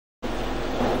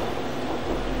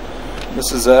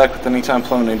This is Zach with Anytime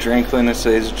Plumbing and Drain Cleaning.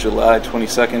 Today is July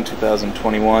 22nd,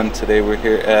 2021. Today we're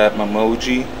here at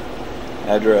Momiji,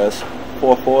 address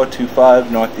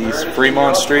 4425 Northeast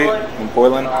Fremont Street in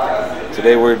Portland.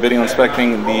 Today we're video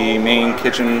inspecting the main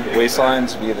kitchen waste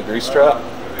lines via the grease trap.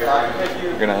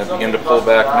 We're going to begin to pull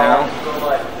back now.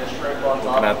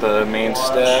 Looking at the main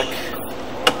stack.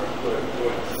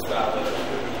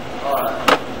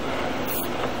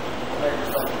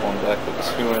 Pulling back the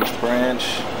 2-inch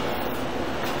branch.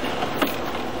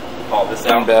 All this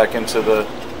Down back into the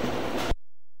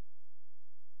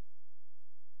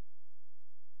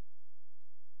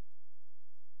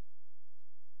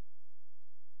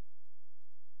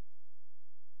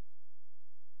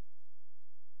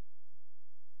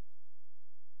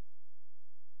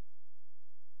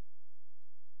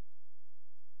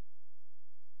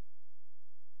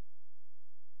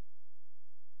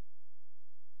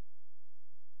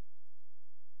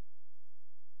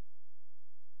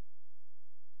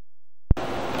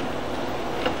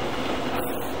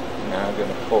Now I'm going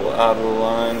to pull out of the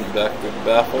line, back through the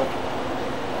baffle.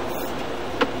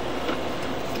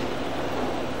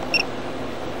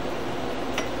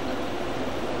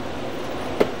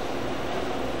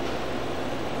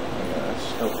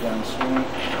 Scope downstream.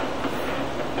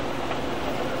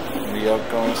 The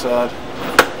outgoing side.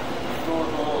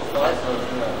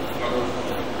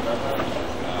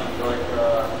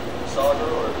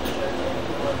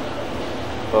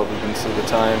 But we can see the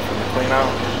time from the clean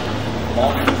out. Oh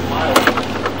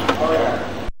yeah.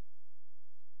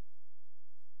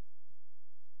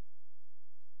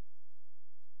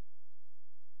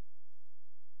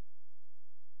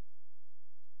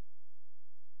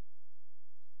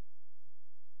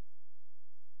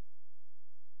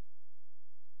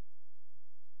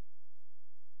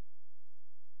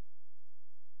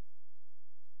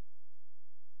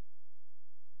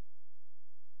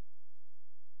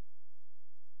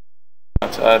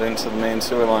 Tied into the main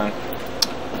sewer line.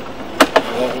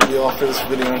 That will be all for this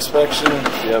video inspection.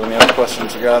 If you have any other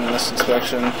questions regarding this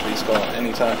inspection, please call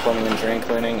Anytime Plumbing and Drain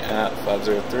Cleaning at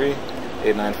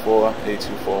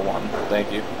 503-894-8241.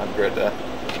 Thank you. Have a great day.